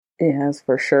It has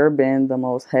for sure been the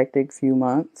most hectic few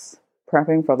months.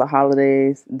 Prepping for the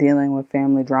holidays, dealing with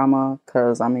family drama,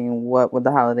 because I mean, what would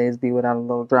the holidays be without a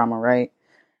little drama, right?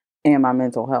 And my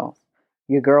mental health.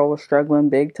 Your girl was struggling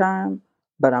big time,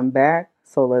 but I'm back,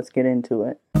 so let's get into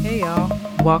it. Hey y'all,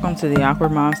 welcome to the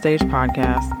Awkward Mom Stage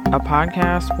podcast, a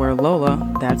podcast where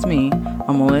Lola, that's me,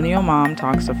 a millennial mom,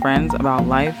 talks to friends about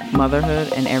life,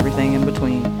 motherhood, and everything in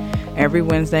between. Every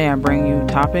Wednesday, I bring you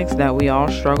topics that we all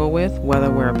struggle with, whether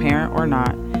we're a parent or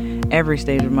not. Every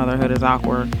stage of motherhood is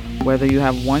awkward. Whether you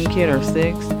have one kid or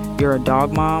six, you're a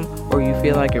dog mom, or you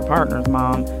feel like your partner's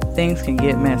mom, things can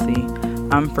get messy.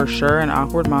 I'm for sure an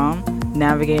awkward mom,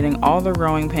 navigating all the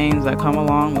growing pains that come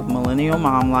along with millennial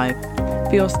mom life.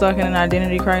 Feel stuck in an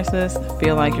identity crisis?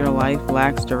 Feel like your life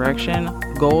lacks direction?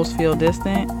 Goals feel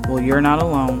distant? Well, you're not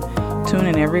alone. Tune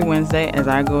in every Wednesday as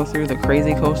I go through the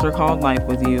crazy coaster called life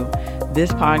with you.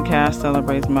 This podcast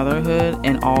celebrates motherhood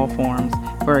in all forms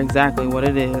for exactly what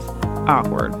it is,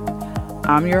 awkward.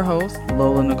 I'm your host,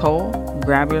 Lola Nicole.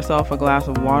 Grab yourself a glass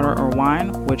of water or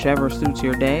wine, whichever suits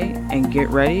your day, and get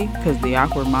ready because the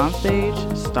Awkward Mom Stage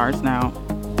starts now.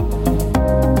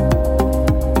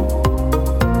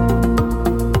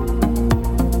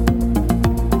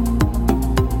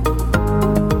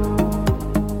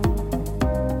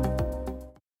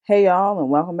 Hey y'all, and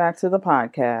welcome back to the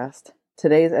podcast.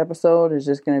 Today's episode is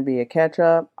just going to be a catch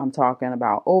up. I'm talking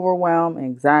about overwhelm,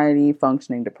 anxiety,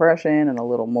 functioning depression, and a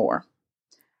little more.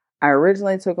 I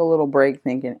originally took a little break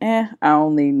thinking, I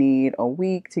only need a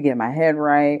week to get my head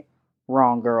right.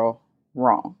 Wrong, girl.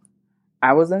 Wrong.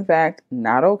 I was in fact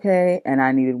not okay and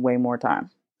I needed way more time.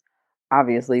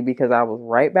 Obviously, because I was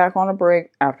right back on a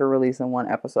break after releasing one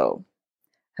episode.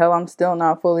 Hell, I'm still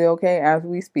not fully okay as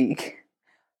we speak.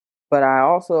 But I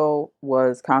also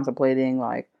was contemplating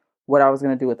what I was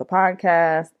going to do with the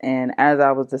podcast. And as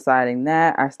I was deciding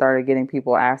that, I started getting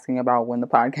people asking about when the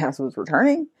podcast was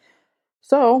returning.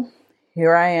 So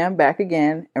here I am back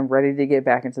again and ready to get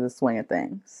back into the swing of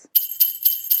things.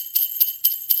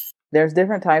 There's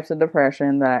different types of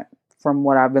depression that, from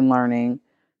what I've been learning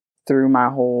through my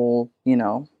whole,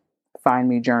 find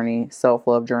me journey,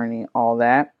 self-love journey, all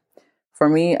that. For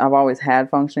me, I've always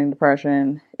had functioning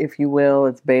depression, if you will.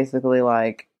 It's basically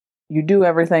like you do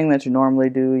everything that you normally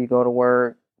do. You go to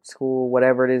work, school,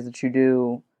 whatever it is that you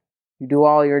do. You do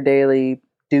all your daily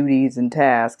duties and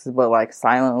tasks, but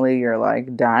silently you're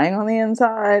dying on the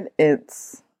inside.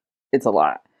 It's a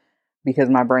lot because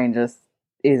my brain just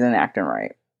isn't acting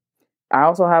right. I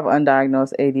also have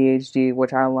undiagnosed ADHD,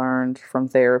 which I learned from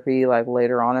therapy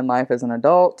later on in life as an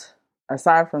adult.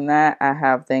 Aside from that, I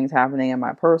have things happening in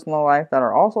my personal life that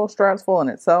are also stressful in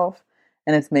itself,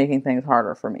 and it's making things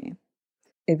harder for me.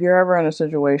 If you're ever in a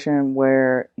situation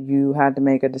where you had to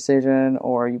make a decision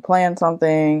or you planned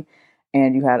something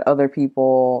and you had other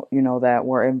people, that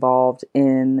were involved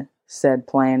in said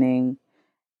planning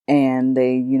and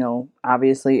they,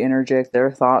 obviously interject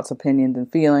their thoughts, opinions, and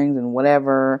feelings and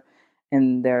whatever.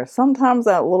 And there's sometimes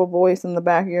that little voice in the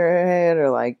back of your head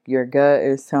or your gut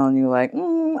is telling you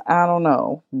I don't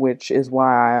know, which is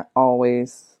why I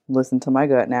always listen to my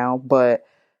gut now. But,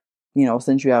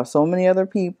 since you have so many other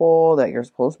people that you're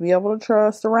supposed to be able to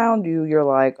trust around you, you're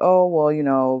like, oh,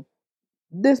 well,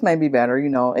 this may be better.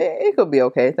 It could be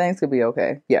okay. Things could be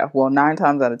okay. Yeah. Well, 9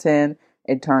 times out of 10,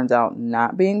 it turns out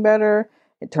not being better.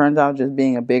 It turns out just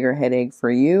being a bigger headache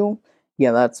for you.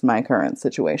 Yeah, that's my current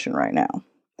situation right now.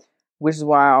 Which is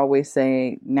why I always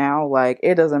say now,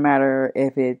 it doesn't matter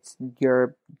if it's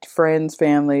your friends,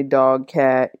 family, dog,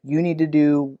 cat. You need to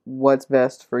do what's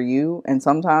best for you. And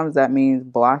sometimes that means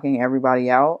blocking everybody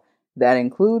out. That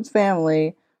includes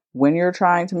family when you're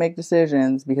trying to make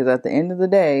decisions. Because at the end of the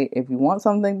day, if you want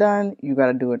something done, you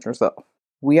got to do it yourself.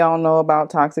 We all know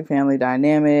about toxic family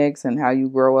dynamics and how you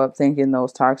grow up thinking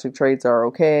those toxic traits are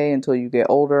okay until you get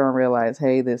older and realize,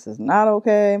 hey, this is not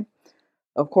okay.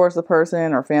 Of course, the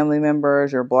person or family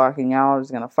members you're blocking out is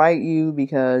going to fight you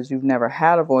because you've never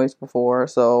had a voice before.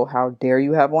 So how dare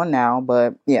you have one now?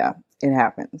 But yeah, it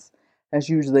happens. That's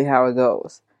usually how it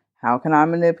goes. How can I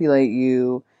manipulate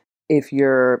you if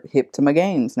you're hip to my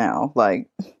games now?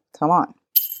 Come on.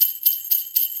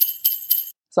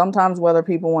 Sometimes whether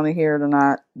people want to hear it or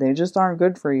not, they just aren't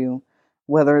good for you.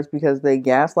 Whether it's because they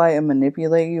gaslight and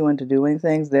manipulate you into doing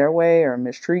things their way or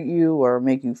mistreat you or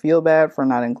make you feel bad for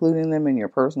not including them in your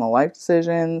personal life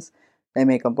decisions, they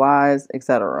make up lies,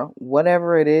 etc.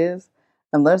 Whatever it is,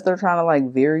 unless they're trying to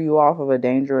veer you off of a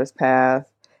dangerous path,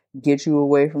 get you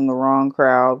away from the wrong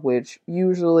crowd, which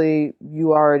usually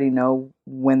you already know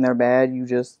when they're bad, you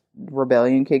just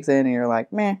rebellion kicks in and you're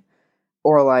like, meh.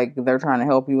 Or they're trying to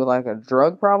help you with a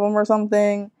drug problem or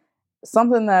something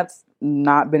that's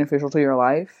not beneficial to your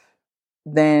life,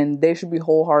 then they should be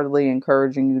wholeheartedly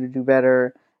encouraging you to do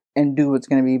better and do what's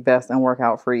going to be best and work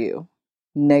out for you.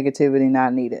 Negativity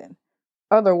not needed.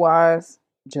 Otherwise,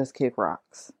 just kick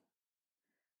rocks.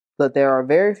 But there are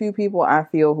very few people I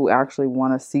feel who actually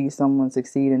want to see someone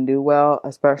succeed and do well,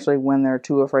 especially when they're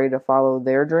too afraid to follow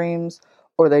their dreams,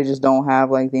 or they just don't have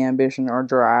like the ambition or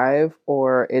drive,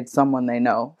 or it's someone they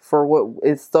know. For what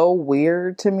it's so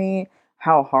weird to me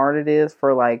how hard it is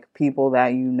for like people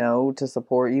that you know to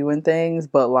support you in things,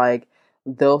 but like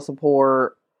they'll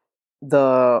support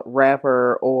the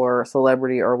rapper or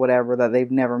celebrity or whatever that they've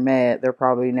never met, they're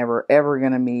probably never ever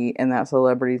going to meet, and that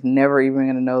celebrity's never even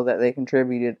going to know that they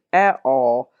contributed at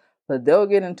all. But they'll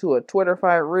get into a Twitter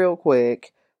fight real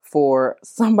quick for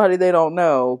somebody they don't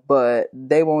know, but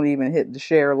they won't even hit the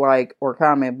share, like, or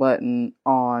comment button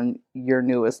on your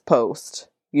newest post.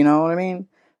 You know what I mean?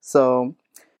 So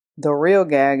the real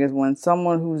gag is when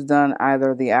someone who's done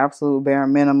either the absolute bare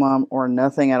minimum or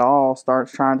nothing at all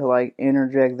starts trying to like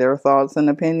interject their thoughts and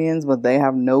opinions, but they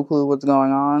have no clue what's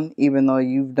going on, even though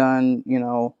you've done,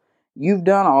 you've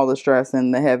done all the stress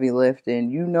and the heavy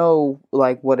lifting,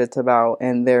 like what it's about,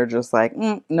 and they're just like,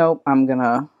 nope, I'm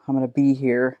gonna be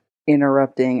here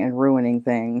interrupting and ruining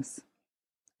things.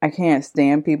 I can't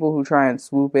stand people who try and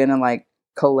swoop in and like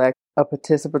collect a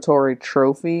participatory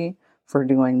trophy for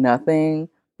doing nothing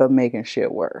but making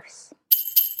shit worse.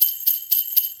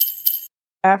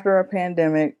 After a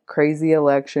pandemic, crazy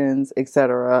elections,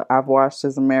 etc., I've watched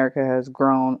as America has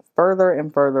grown further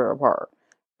and further apart.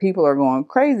 People are going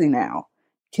crazy now.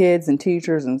 Kids and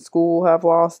teachers in school have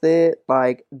lost it.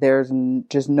 Like, there's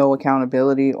just no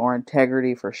accountability or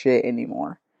integrity for shit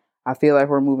anymore. I feel like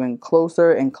we're moving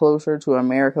closer and closer to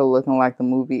America looking like the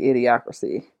movie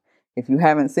Idiocracy. If you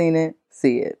haven't seen it,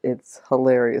 see it. It's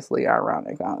hilariously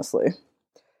ironic, honestly.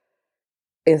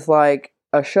 It's like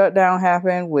a shutdown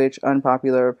happened, which,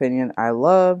 unpopular opinion, I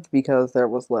loved because there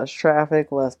was less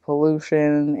traffic, less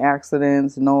pollution,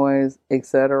 accidents, noise,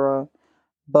 etc.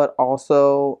 But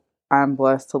also, I'm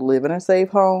blessed to live in a safe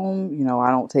home.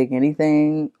 I don't take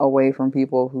anything away from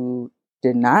people who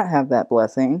did not have that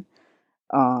blessing.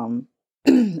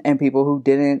 And people who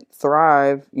didn't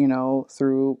thrive,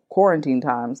 through quarantine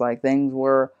times. Like, things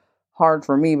were hard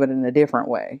for me, but in a different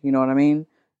way. You know what I mean?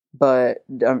 But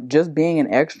just being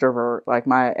an extrovert, like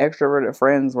my extroverted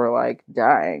friends were like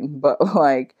dying, but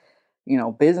like,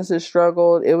 businesses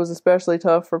struggled. It was especially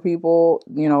tough for people,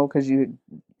 because you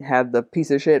had the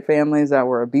piece of shit families that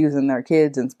were abusing their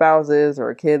kids and spouses,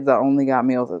 or kids that only got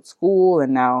meals at school.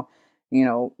 And now,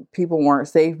 people weren't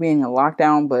safe being in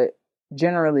lockdown, but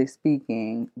generally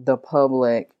speaking, the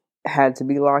public had to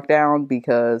be locked down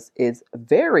because it's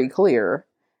very clear,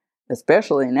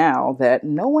 especially now, that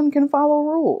no one can follow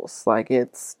rules. Like,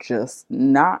 it's just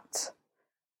not,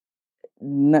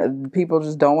 people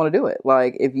just don't want to do it.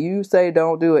 Like, if you say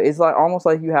don't do it, it's like almost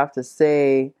like you have to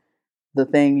say the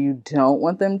thing you don't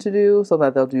want them to do so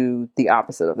that they'll do the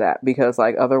opposite of that, because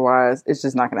like otherwise it's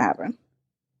just not going to happen.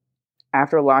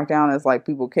 After lockdown, it's like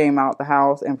people came out the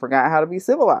house and forgot how to be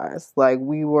civilized. Like,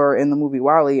 we were in the movie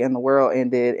WALL-E and the world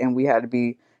ended and we had to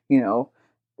be,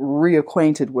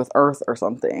 reacquainted with Earth or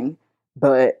something.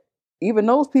 But even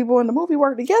those people in the movie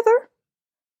work together.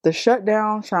 The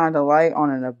shutdown shined a light on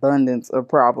an abundance of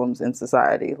problems in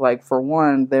society. Like, for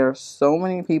one, there's so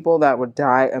many people that would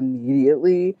die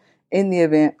immediately in the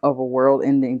event of a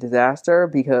world-ending disaster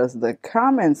because the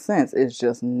common sense is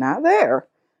just not there.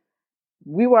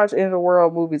 We watch end of the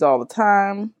world movies all the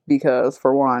time because,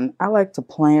 for one, I like to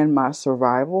plan my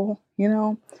survival,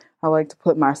 I like to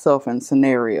put myself in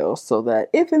scenarios so that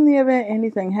if in the event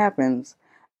anything happens,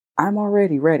 I'm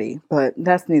already ready. But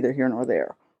that's neither here nor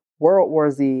there. World War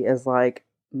Z is like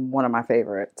one of my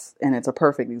favorites, and it's a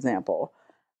perfect example.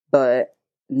 But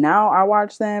now I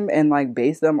watch them and like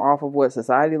base them off of what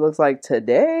society looks like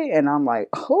today, and I'm like,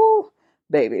 oh,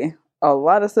 baby, a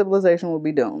lot of civilization will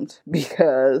be doomed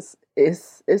because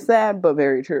it's sad but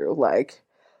very true. Like,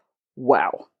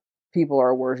 wow. People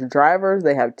are worse drivers.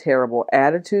 They have terrible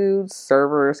attitudes.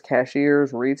 Servers,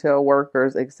 cashiers, retail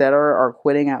workers, etc. are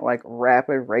quitting at like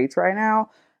rapid rates right now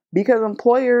because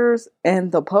employers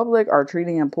and the public are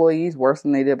treating employees worse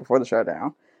than they did before the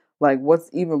shutdown. Like, what's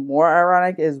even more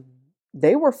ironic is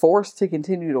they were forced to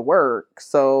continue to work.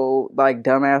 So like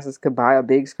dumbasses could buy a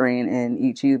big screen and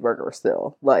eat cheeseburgers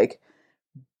still. Like,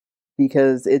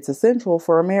 because it's essential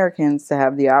for Americans to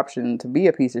have the option to be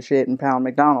a piece of shit and pound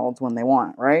McDonald's when they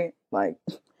want, right? Like,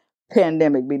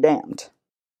 pandemic be damned.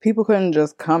 People couldn't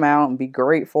just come out and be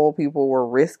grateful. People were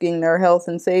risking their health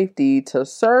and safety to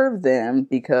serve them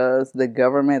because the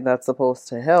government that's supposed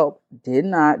to help did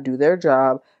not do their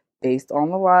job based on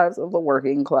the lives of the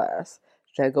working class.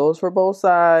 That goes for both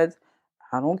sides.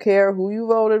 I don't care who you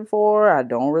voted for. I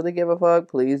don't really give a fuck.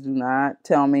 Please do not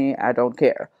tell me I don't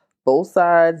care. Both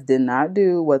sides did not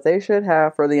do what they should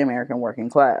have for the American working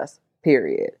class.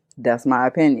 Period. That's my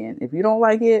opinion. If you don't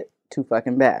like it, too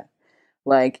fucking bad.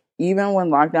 Like, even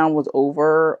when lockdown was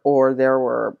over or there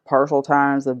were partial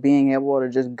times of being able to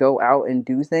just go out and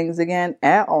do things again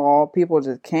at all, people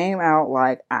just came out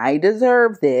like, I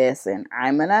deserve this and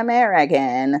I'm an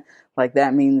American. Like,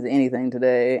 that means anything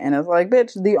today. And it's like,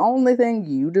 bitch, the only thing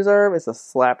you deserve is a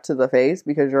slap to the face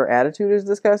because your attitude is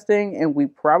disgusting. And we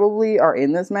probably are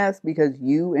in this mess because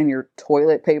you and your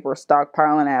toilet paper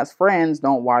stockpiling ass friends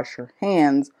don't wash your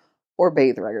hands or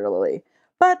bathe regularly.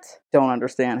 But don't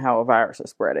understand how a virus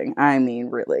is spreading. I mean,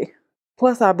 really.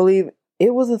 Plus, I believe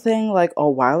it was a thing like a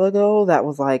while ago that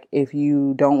was like, if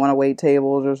you don't want to wait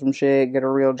tables or some shit, get a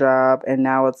real job. And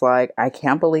now it's like, I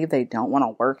can't believe they don't want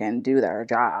to work and do their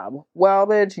job. Well,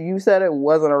 bitch, you said it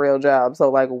wasn't a real job. So,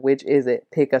 like, which is it?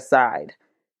 Pick a side.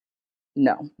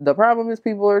 No. The problem is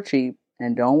people are cheap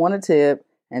and don't want to tip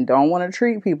and don't want to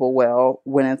treat people well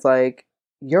when it's like,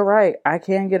 you're right, I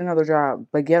can get another job.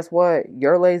 But guess what?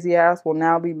 Your lazy ass will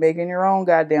now be making your own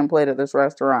goddamn plate at this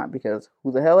restaurant because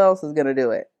who the hell else is going to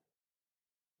do it?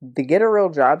 The get a real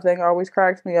job thing always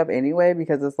cracks me up anyway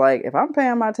because it's like, if I'm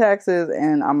paying my taxes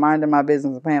and I'm minding my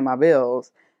business and paying my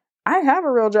bills, I have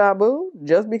a real job, boo.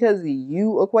 Just because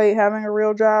you equate having a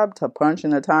real job to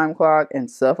punching a time clock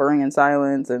and suffering in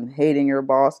silence and hating your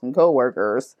boss and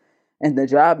coworkers and the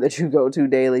job that you go to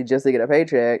daily just to get a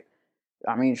paycheck,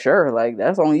 I mean, sure, like,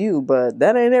 that's on you, but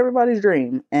that ain't everybody's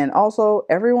dream. And also,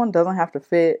 everyone doesn't have to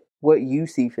fit what you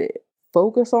see fit.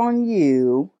 Focus on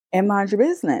you and mind your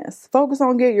business. Focus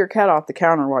on getting your cat off the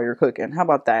counter while you're cooking. How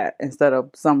about that? Instead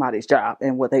of somebody's job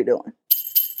and what they doing.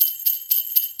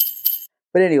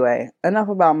 But anyway, enough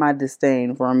about my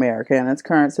disdain for America and its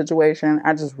current situation.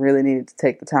 I just really needed to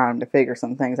take the time to figure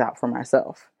some things out for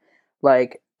myself.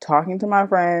 Like, talking to my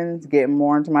friends, getting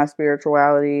more into my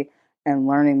spirituality, and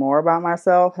learning more about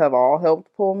myself have all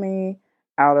helped pull me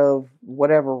out of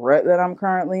whatever rut that I'm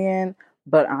currently in.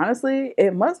 But honestly,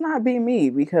 it must not be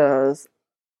me because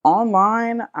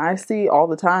online I see all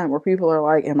the time where people are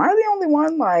like, am I the only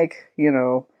one, like,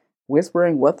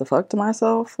 whispering what the fuck to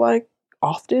myself, like,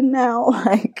 often now?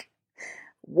 Like,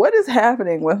 what is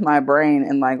happening with my brain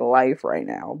and like life right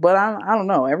now? But I don't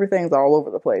know. Everything's all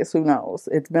over the place. Who knows?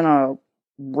 It's been a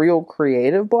real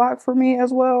creative block for me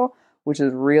as well, which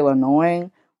is real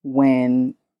annoying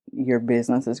when your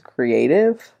business is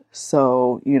creative.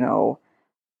 So,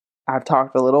 I've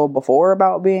talked a little before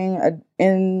about being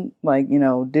in like,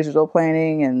 digital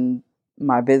planning, and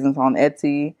my business on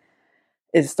Etsy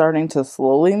is starting to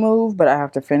slowly move, but I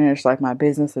have to finish like my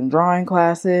business and drawing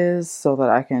classes so that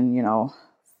I can,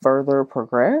 further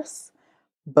progress.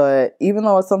 But even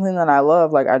though it's something that I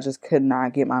love, like, I just could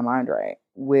not get my mind right,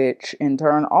 which in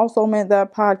turn also meant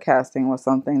that podcasting was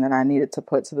something that I needed to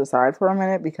put to the side for a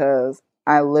minute because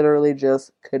I literally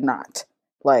just could not.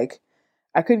 Like,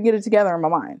 I couldn't get it together in my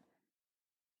mind.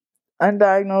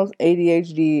 Undiagnosed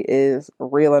ADHD is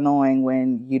real annoying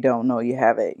when you don't know you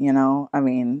have it, I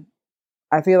mean,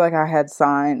 I feel like I had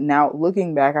signs. Now,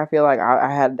 looking back, I feel like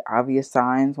I had obvious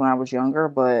signs when I was younger,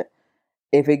 but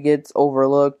if it gets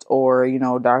overlooked or,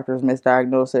 doctors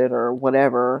misdiagnose it or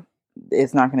whatever,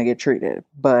 it's not going to get treated.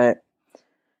 But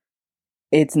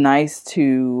it's nice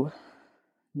to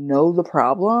know the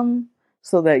problem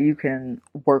so that you can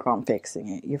work on fixing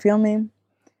it. You feel me?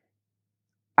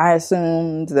 I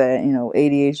assumed that,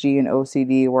 ADHD and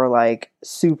OCD were like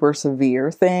super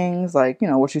severe things, like,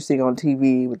 what you see on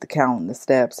TV with the counting the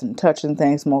steps and touching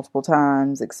things multiple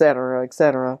times, etc.,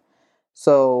 etc.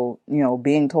 So,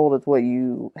 being told it's what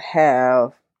you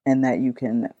have and that you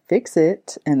can fix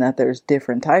it and that there's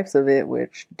different types of it,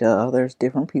 which, there's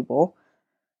different people.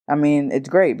 I mean, it's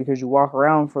great because you walk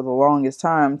around for the longest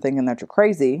time thinking that you're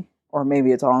crazy, or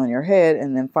maybe it's all in your head,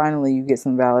 and then finally you get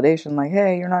some validation like,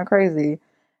 hey, you're not crazy.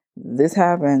 This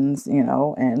happens,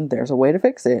 and there's a way to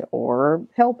fix it or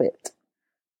help it.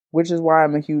 Which is why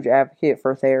I'm a huge advocate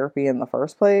for therapy in the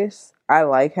first place. I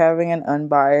like having an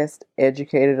unbiased,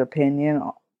 educated opinion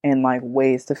and like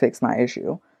ways to fix my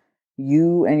issue.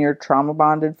 You and your trauma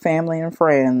bonded family and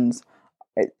friends,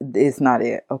 it's not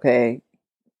it, okay?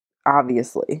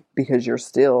 Obviously, because you're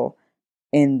still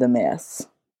in the mess.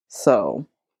 So,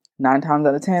 9 times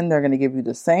out of 10, they're going to give you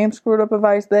the same screwed up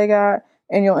advice they got,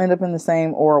 and you'll end up in the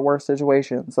same or a worse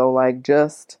situation. So, like,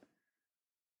 just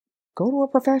go to a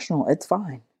professional. It's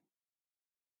fine.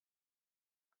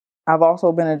 I've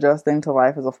also been adjusting to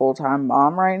life as a full-time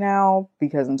mom right now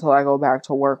because until I go back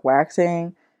to work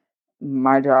waxing,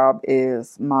 my job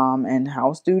is mom and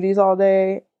house duties all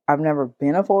day. I've never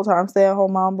been a full-time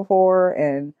stay-at-home mom before,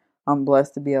 and I'm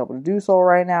blessed to be able to do so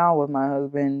right now with my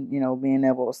husband, being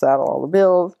able to saddle all the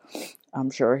bills.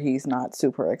 I'm sure he's not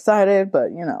super excited,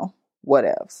 but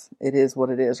whatevs. It is what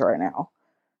it is right now.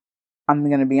 I'm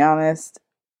going to be honest.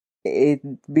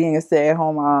 Being a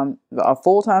stay-at-home mom, a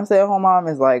full-time stay-at-home mom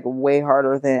is like way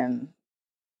harder than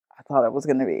I thought it was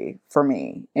going to be for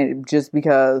me. And just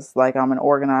because like I'm an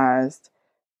organized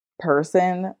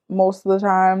person most of the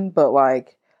time, but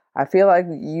like I feel like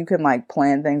you can like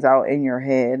plan things out in your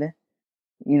head,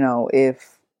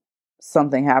 if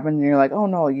something happens and you're like, oh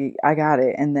no, I got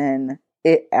it. And then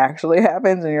it actually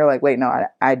happens and you're like, wait, no,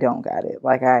 I don't got it.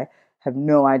 Like I have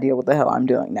no idea what the hell I'm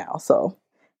doing now. So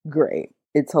great.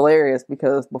 It's hilarious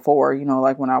because before,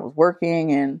 like when I was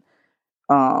working and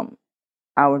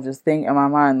I would just think in my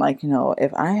mind, like,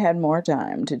 if I had more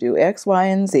time to do X, Y,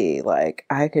 and Z, like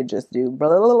I could just do blah,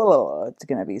 blah, blah, blah. It's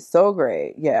going to be so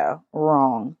great. Yeah,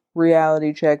 wrong.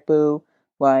 Reality check, boo.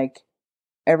 Like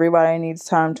everybody needs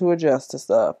time to adjust to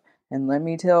stuff. And let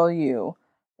me tell you,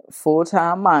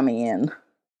 full-time mommying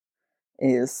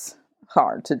is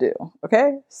hard to do.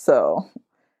 Okay? So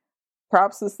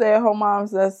props to stay-at-home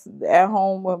moms that's at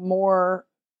home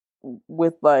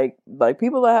with like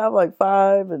people that have like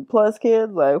 5 and plus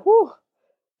kids. Like, whew,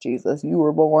 Jesus, you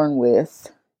were born with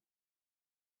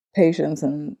patience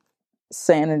and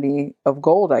sanity of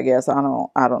gold, I guess. I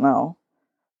don't know.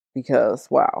 Because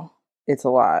wow, it's a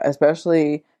lot.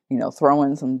 Especially, throw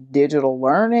in some digital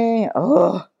learning.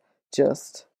 Ugh.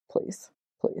 Just please.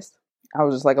 I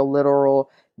was just like a literal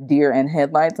deer in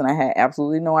headlights, and I had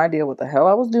absolutely no idea what the hell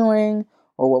I was doing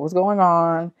or what was going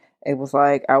on. It was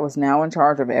like I was now in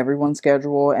charge of everyone's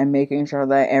schedule and making sure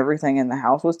that everything in the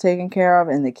house was taken care of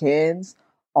and the kids,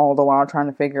 all the while trying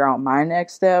to figure out my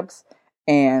next steps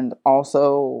and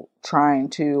also trying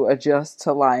to adjust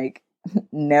to like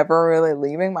never really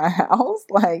leaving my house.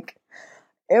 Like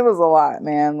it was a lot,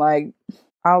 man. Like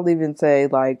I'll even say,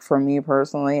 like, for me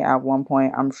personally, at one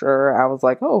point, I'm sure I was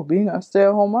like, oh, being a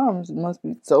stay-at-home mom must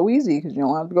be so easy because you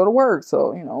don't have to go to work.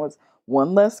 So, it's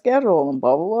one less schedule and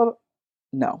blah, blah, blah.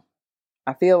 No.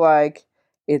 I feel like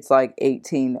it's like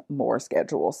 18 more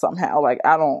schedules somehow. Like,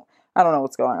 I don't know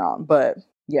what's going on. But,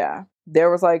 yeah. There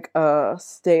was, like, a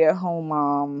stay-at-home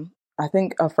mom. I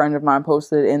think a friend of mine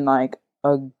posted in, like,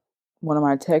 one of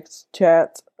my text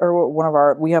chats or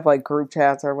we have, like, group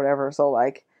chats or whatever. So,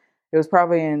 like, it was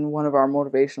probably in one of our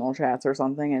motivational chats or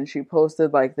something, and she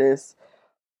posted like this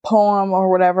poem or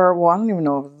whatever. Well, I don't even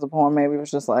know if it was a poem. Maybe it was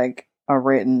just like a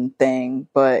written thing,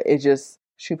 but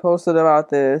she posted about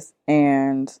this,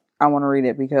 and I want to read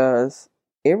it because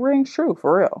it rings true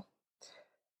for real.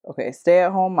 Okay,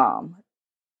 stay-at-home mom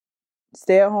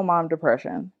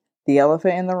depression. The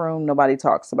elephant in the room nobody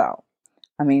talks about.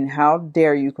 I mean, how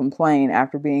dare you complain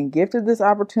after being gifted this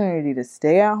opportunity to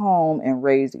stay at home and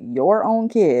raise your own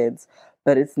kids,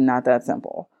 but it's not that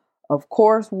simple. Of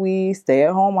course, we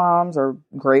stay-at-home moms are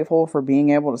grateful for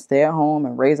being able to stay at home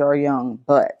and raise our young,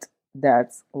 but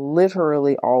that's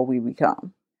literally all we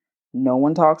become. No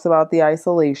one talks about the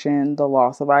isolation, the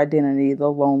loss of identity, the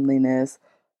loneliness,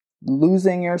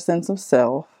 losing your sense of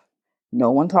self. No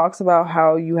one talks about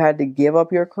how you had to give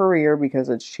up your career because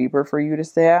it's cheaper for you to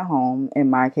stay at home. In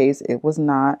my case, it was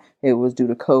not. It was due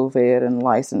to COVID and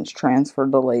license transfer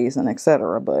delays and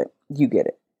etc. But you get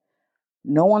it.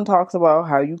 No one talks about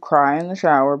how you cry in the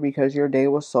shower because your day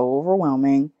was so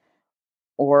overwhelming,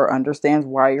 or understands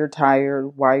why you're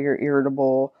tired, why you're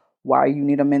irritable, why you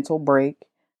need a mental break.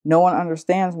 No one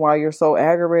understands why you're so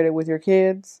aggravated with your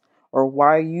kids, or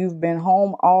why you've been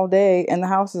home all day and the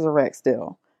house is a wreck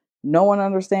still. No one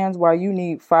understands why you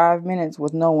need 5 minutes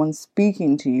with no one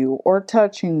speaking to you or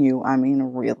touching you. I mean,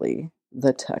 really,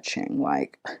 the touching.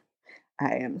 Like,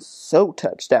 I am so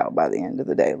touched out by the end of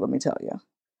the day, let me tell you.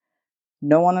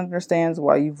 No one understands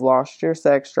why you've lost your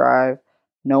sex drive.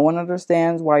 No one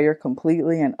understands why you're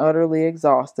completely and utterly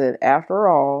exhausted. After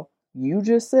all, you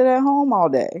just sit at home all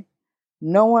day.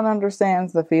 No one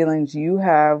understands the feelings you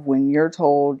have when you're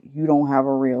told you don't have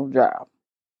a real job.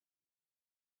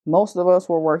 Most of us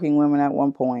were working women at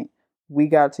one point. We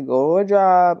got to go to a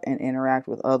job and interact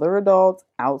with other adults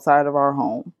outside of our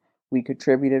home. We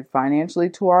contributed financially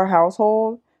to our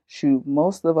household. Shoot,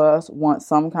 most of us want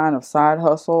some kind of side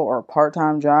hustle or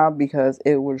part-time job because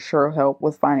it would sure help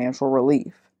with financial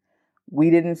relief. We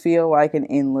didn't feel like an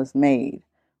endless maid.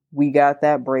 We got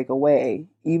that break away,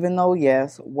 even though,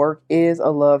 yes, work is a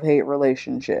love-hate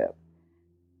relationship.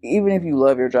 Even if you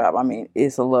love your job, I mean,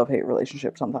 it's a love-hate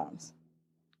relationship sometimes.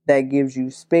 That gives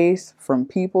you space from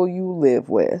people you live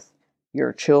with.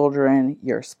 your children,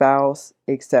 your spouse,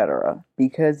 etc.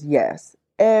 Because yes,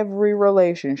 every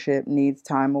relationship needs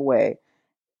time away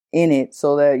in it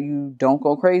so that you don't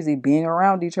go crazy being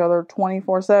around each other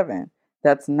 24/7.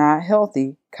 That's not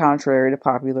healthy, contrary to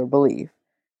popular belief.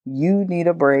 You need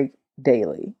a break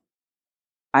daily.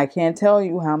 I can't tell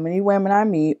you how many women I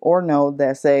meet or know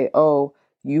that say, "Oh,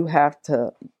 you have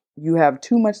to you have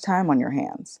too much time on your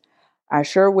hands. I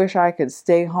sure wish I could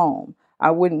stay home.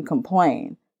 I wouldn't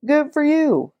complain." Good for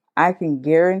you. I can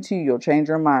guarantee you'll change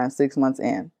your mind 6 months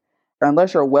in.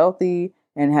 Unless you're wealthy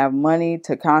and have money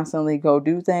to constantly go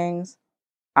do things,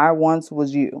 I once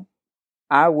was you.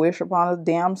 I wish upon a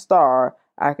damn star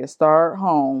I could start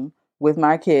home with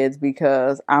my kids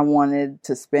because I wanted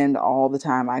to spend all the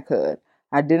time I could.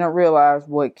 I didn't realize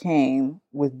what came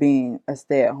with being a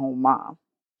stay-at-home mom.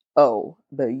 Oh,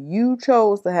 but you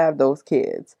chose to have those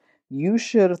kids. You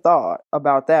should have thought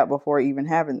about that before even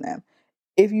having them.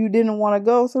 If you didn't want to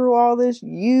go through all this,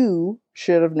 you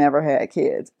should have never had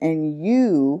kids. And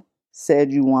you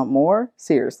said you want more?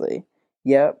 Seriously.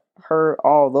 Yep, heard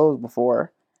all those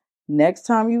before. Next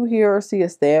time you hear or see a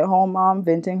stay-at-home mom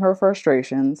venting her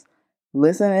frustrations,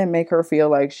 listen and make her feel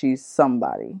like she's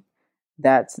somebody.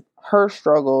 That's her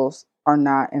struggles are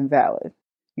not invalid.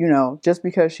 Just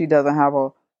because she doesn't have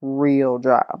a real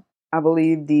job. I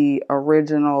believe the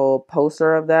original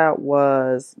poster of that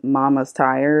was Mama's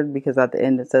Tired, because at the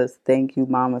end it says, "Thank you,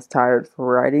 Mama's Tired, for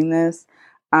writing this."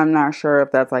 I'm not sure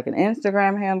if that's like an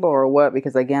Instagram handle or what,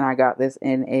 because again, I got this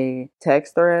in a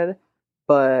text thread,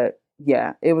 but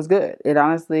yeah, it was good. It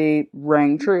honestly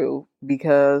rang true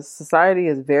because society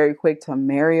is very quick to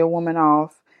marry a woman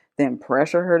off, then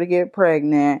pressure her to get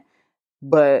pregnant,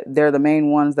 but they're the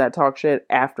main ones that talk shit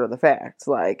after the fact.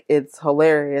 Like, it's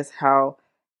hilarious how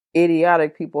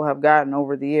idiotic people have gotten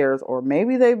over the years, or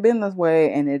maybe they've been this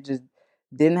way and it just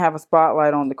didn't have a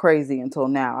spotlight on the crazy until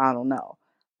now. I don't know.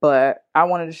 But I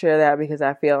wanted to share that because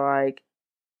I feel like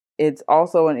it's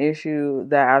also an issue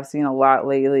that I've seen a lot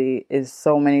lately, is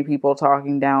so many people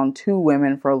talking down to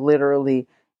women for literally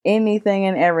anything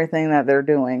and everything that they're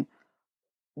doing.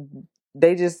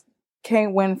 They just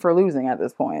can't win for losing at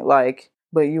this point.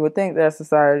 But you would think that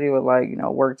society would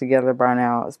work together by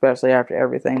now, especially after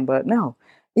everything. But no,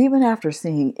 even after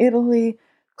seeing Italy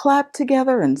clap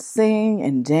together and sing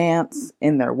and dance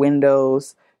in their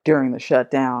windows during the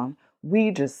shutdown, we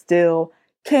just still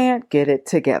can't get it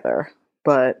together.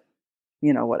 But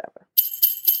whatever.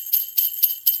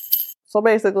 So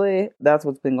basically, that's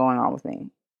what's been going on with me.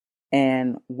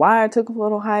 And why I took a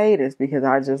little hiatus, because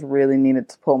I just really needed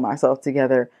to pull myself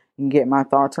together and get my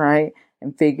thoughts right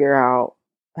and figure out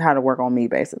how to work on me,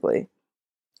 basically.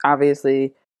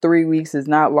 Obviously, 3 weeks is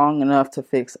not long enough to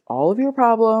fix all of your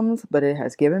problems, but it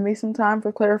has given me some time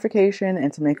for clarification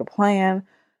and to make a plan.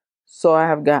 So I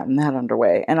have gotten that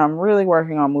underway. And I'm really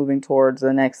working on moving towards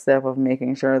the next step of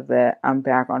making sure that I'm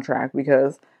back on track,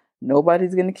 because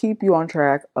nobody's going to keep you on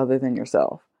track other than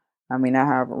yourself. I mean, I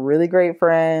have really great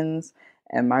friends,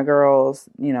 and my girls,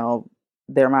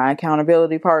 they're my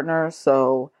accountability partners.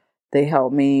 So they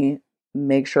help me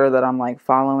make sure that I'm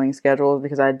following schedules,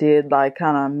 because I did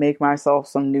kind of make myself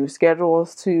some new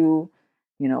schedules to,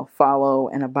 follow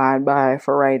and abide by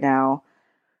for right now.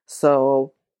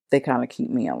 So they kind of keep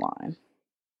me in line.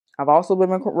 I've also been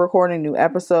recording new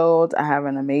episodes. I have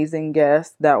an amazing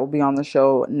guest that will be on the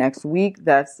show next week.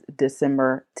 That's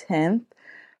December 10th.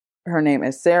 Her name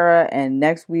is Sarah, and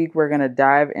next week we're going to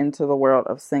dive into the world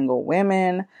of single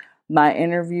women. My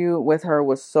interview with her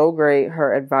was so great.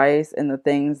 Her advice and the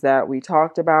things that we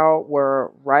talked about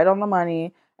were right on the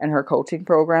money, and her coaching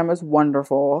program is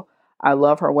wonderful. I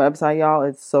love her website, y'all.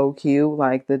 It's so cute.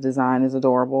 The design is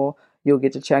adorable. You'll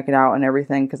get to check it out and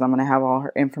everything, because I'm going to have all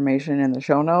her information in the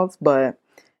show notes. But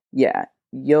yeah,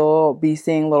 you'll be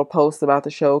seeing little posts about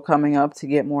the show coming up to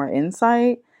get more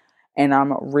insight. And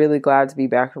I'm really glad to be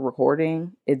back to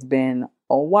recording. It's been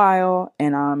a while,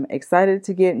 and I'm excited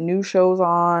to get new shows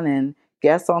on and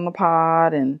guests on the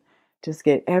pod and just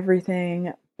get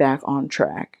everything back on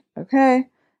track. Okay?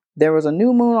 There was a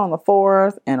new moon on the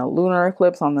 4th and a lunar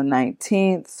eclipse on the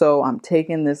 19th. So I'm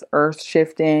taking this earth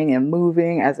shifting and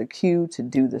moving as a cue to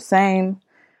do the same.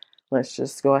 Let's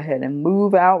just go ahead and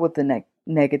move out with the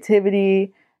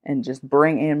negativity and just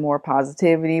bring in more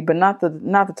positivity, but not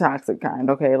the toxic kind.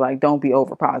 Okay, don't be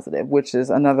over positive, which is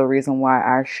another reason why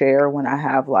I share when I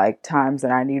have times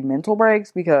that I need mental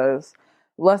breaks, because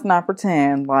let's not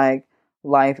pretend like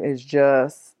life is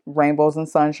just rainbows and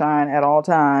sunshine at all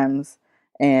times.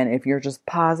 And if you're just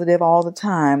positive all the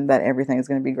time, that everything's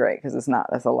going to be great, because it's not.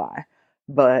 That's a lie.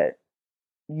 But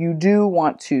you do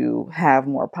want to have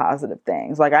more positive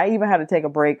things. I even had to take a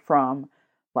break from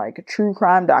like true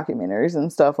crime documentaries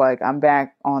and stuff. Like I'm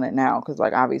back on it now because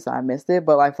like obviously I missed it,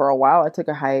 but like for a while I took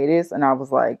a hiatus and I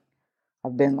was like,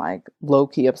 I've been like low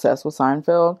key obsessed with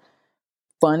Seinfeld.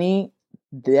 Funny,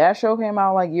 that show came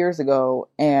out like years ago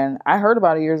and I heard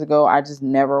about it years ago. I just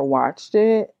never watched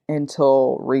it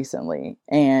until recently.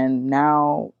 And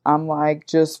now I'm like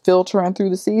just filtering through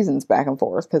the seasons back and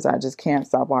forth because I just can't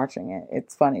stop watching it.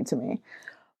 It's funny to me.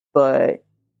 But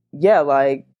yeah,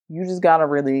 like you just gotta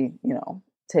really,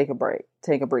 take a break,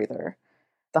 take a breather.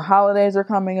 The holidays are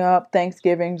coming up.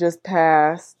 Thanksgiving just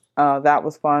passed. That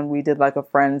was fun. We did like a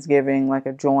Friendsgiving, like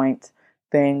a joint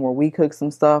thing where we cooked some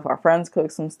stuff, our friends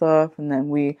cooked some stuff, and then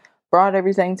we brought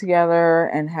everything together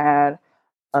and had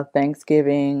a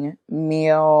Thanksgiving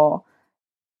meal.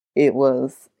 It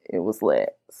was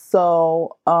lit.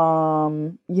 So,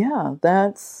 yeah,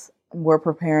 we're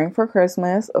preparing for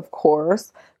Christmas. Of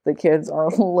course, the kids are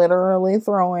literally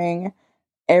throwing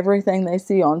everything they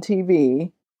see on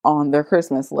TV on their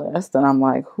Christmas list. And I'm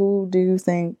like, who do you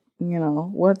think,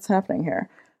 what's happening here?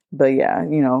 But yeah,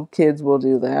 kids will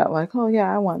do that. Like, oh yeah,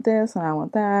 I want this and I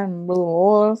want that. And blah, blah,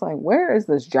 blah. It's like, where is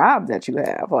this job that you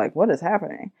have? Like, what is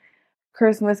happening?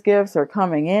 Christmas gifts are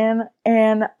coming in.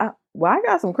 And I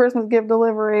got some Christmas gift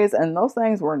deliveries and those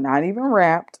things were not even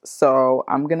wrapped. So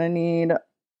I'm going to need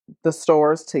the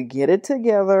stores to get it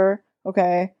together.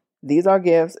 Okay. These are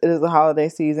gifts. It is the holiday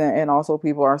season. And also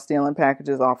people are stealing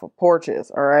packages off of porches.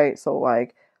 All right. So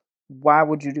like, why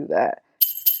would you do that?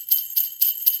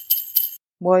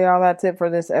 Well, y'all, that's it for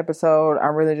this episode. I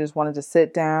really just wanted to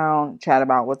sit down, chat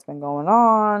about what's been going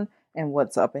on and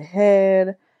what's up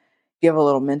ahead. Give a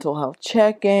little mental health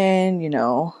check-in,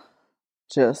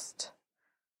 just,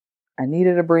 I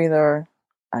needed a breather.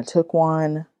 I took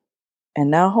one.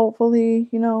 And now hopefully,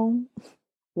 we're on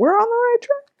the right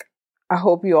track. I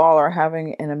hope you all are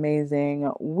having an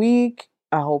amazing week.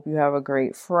 I hope you have a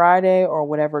great Friday or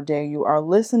whatever day you are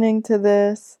listening to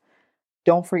this.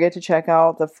 Don't forget to check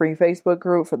out the free Facebook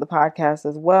group for the podcast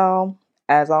as well.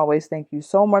 As always, thank you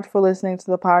so much for listening to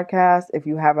the podcast. If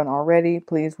you haven't already,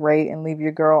 please rate and leave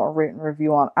your girl a written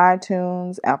review on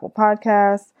iTunes, Apple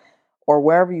Podcasts, or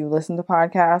wherever you listen to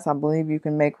podcasts. I believe you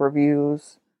can make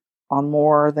reviews on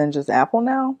more than just Apple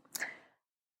now.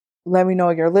 Let me know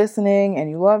you're listening and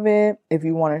you love it. If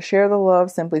you want to share the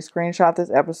love, simply screenshot this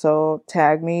episode,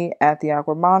 tag me at the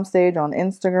Awkward Mom Stage on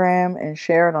Instagram, and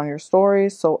share it on your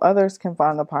stories so others can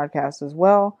find the podcast as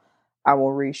well. I will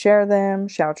reshare them,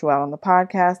 shout you out on the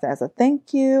podcast as a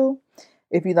thank you.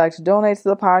 If you'd like to donate to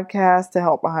the podcast to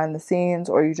help behind the scenes,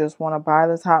 or you just want to buy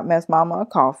this hot mess mama a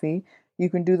coffee, you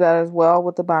can do that as well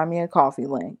with the Buy Me a Coffee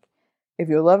link. If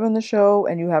you're loving the show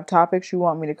and you have topics you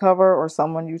want me to cover or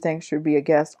someone you think should be a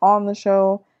guest on the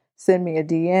show, send me a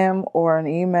DM or an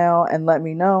email and let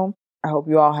me know. I hope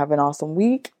you all have an awesome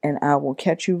week and I will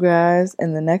catch you guys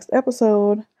in the next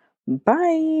episode.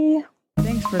 Bye.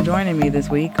 Thanks for joining me this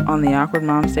week on the Awkward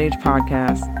Mom Stage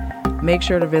podcast. Make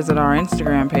sure to visit our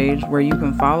Instagram page where you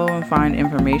can follow and find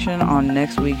information on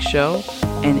next week's show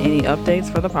and any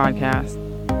updates for the podcast.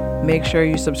 Make sure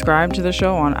you subscribe to the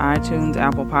show on iTunes,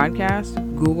 Apple Podcasts,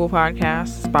 Google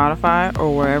Podcasts, Spotify,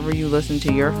 or wherever you listen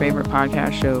to your favorite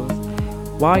podcast shows.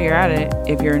 While you're at it,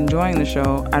 if you're enjoying the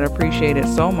show, I'd appreciate it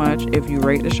so much if you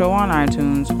rate the show on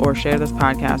iTunes or share this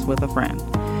podcast with a friend.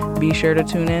 Be sure to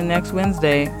tune in next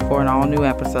Wednesday for an all-new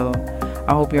episode.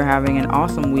 I hope you're having an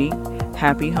awesome week.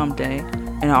 Happy Hump Day.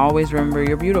 And always remember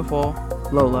you're beautiful.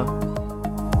 Lola.